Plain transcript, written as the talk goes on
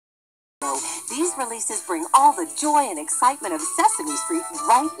These releases bring all the joy and excitement of Sesame Street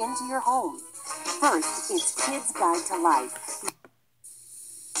right into your home. First, it's Kids Guide to Life.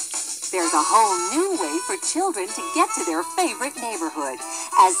 There's a whole new way for children to get to their favorite neighborhood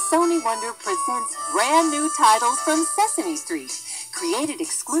as Sony Wonder presents brand new titles from Sesame Street. Created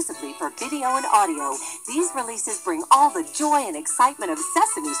exclusively for video and audio, these releases bring all the joy and excitement of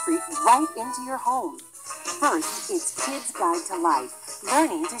Sesame Street right into your home. First, it's Kids Guide to Life,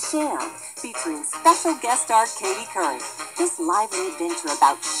 Learning to Share, featuring special guest star Katie Couric. This lively adventure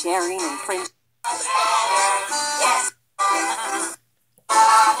about sharing and friendship.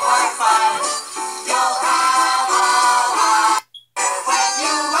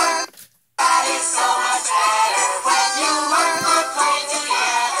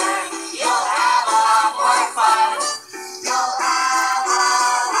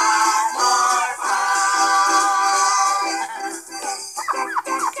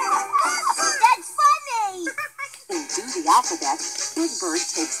 Alphabet, Big Bird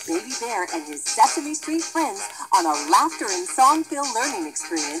takes Baby Bear and his Sesame Street friends on a laughter and song-filled learning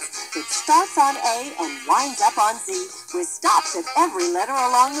experience that starts on A and winds up on Z with stops at every letter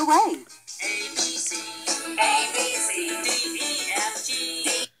along the way. A, B, C, D, E, F, G,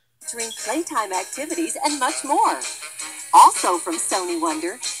 D. Featuring playtime activities and much more. Also from Sony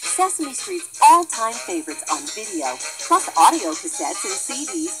Wonder, Sesame Street's all-time favorites on video, plus audio cassettes and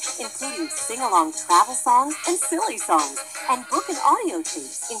CDs, including sing-along travel songs and silly songs, and book and audio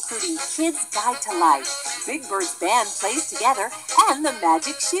tapes, including Kids Guide to Life, Big Bird's band plays together, and the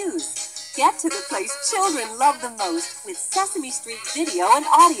Magic Shoes. Get to the place children love the most with Sesame Street video and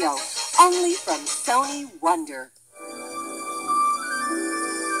audio, only from Sony Wonder.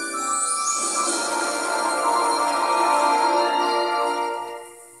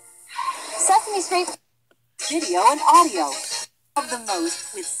 Sesame Street video and audio. Love the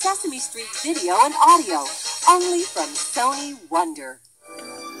most with Sesame Street video and audio, only from Sony Wonder.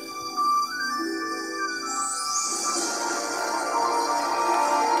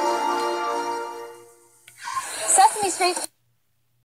 Sesame Street